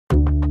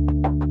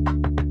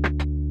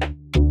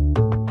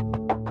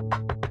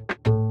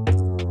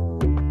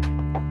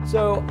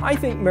So I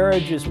think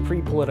marriage is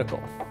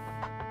pre-political,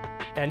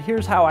 and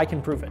here's how I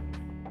can prove it.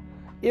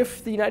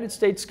 If the United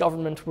States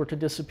government were to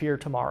disappear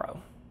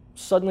tomorrow,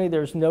 suddenly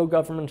there's no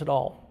government at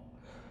all,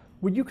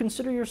 would you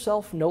consider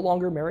yourself no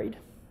longer married?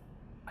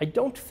 I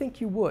don't think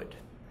you would.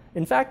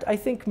 In fact, I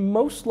think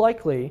most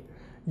likely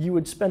you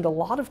would spend a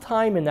lot of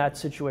time in that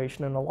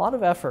situation and a lot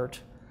of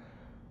effort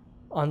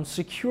on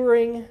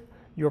securing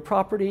your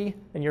property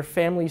and your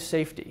family's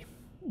safety.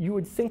 You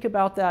would think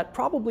about that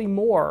probably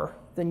more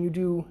than you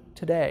do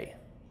today.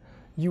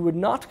 You would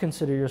not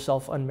consider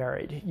yourself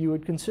unmarried. You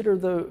would consider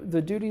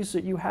the duties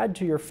that you had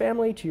to your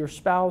family, to your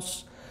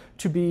spouse,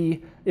 to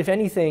be, if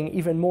anything,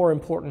 even more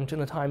important in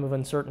a time of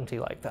uncertainty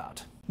like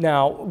that.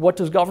 Now, what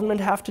does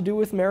government have to do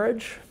with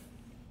marriage?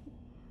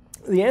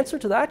 The answer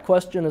to that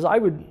question, as I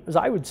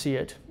would see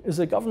it, is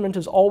that government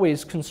is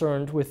always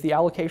concerned with the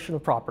allocation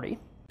of property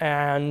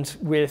and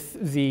with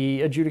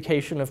the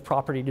adjudication of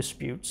property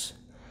disputes.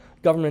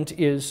 Government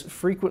is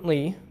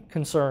frequently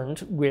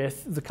concerned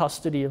with the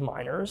custody of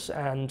minors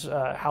and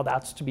how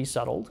that's to be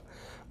settled.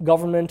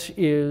 Government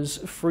is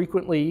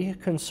frequently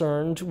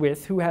concerned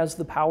with who has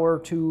the power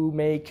to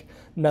make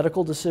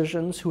medical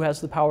decisions, who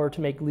has the power to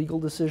make legal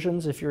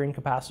decisions if you're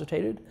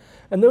incapacitated.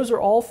 And those are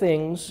all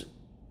things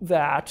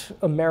that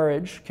a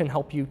marriage can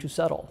help you to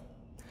settle.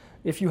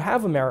 If you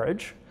have a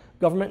marriage,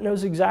 government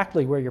knows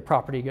exactly where your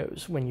property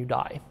goes when you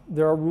die.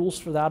 There are rules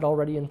for that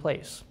already in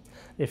place.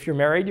 If you're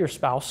married, your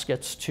spouse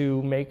gets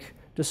to make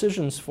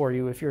decisions for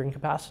you if you're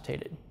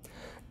incapacitated.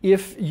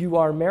 If you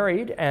are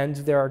married and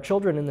there are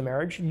children in the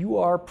marriage, you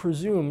are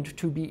presumed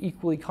to be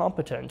equally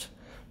competent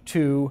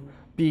to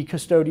be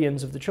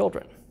custodians of the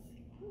children.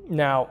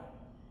 Now,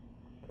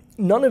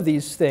 none of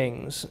these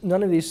things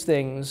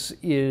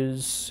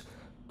is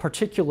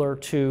particular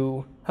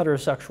to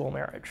heterosexual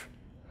marriage.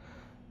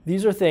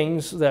 These are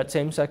things that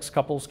same-sex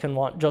couples can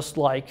want just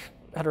like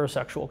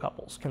heterosexual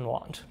couples can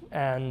want.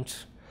 And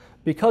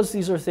because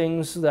these are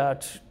things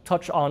that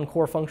touch on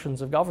core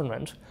functions of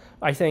government,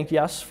 I think,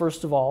 yes,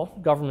 first of all,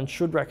 government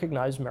should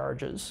recognize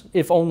marriages,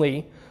 if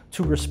only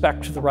to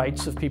respect the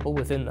rights of people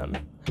within them.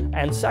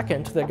 And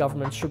second, that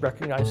governments should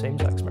recognize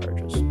same-sex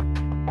marriages.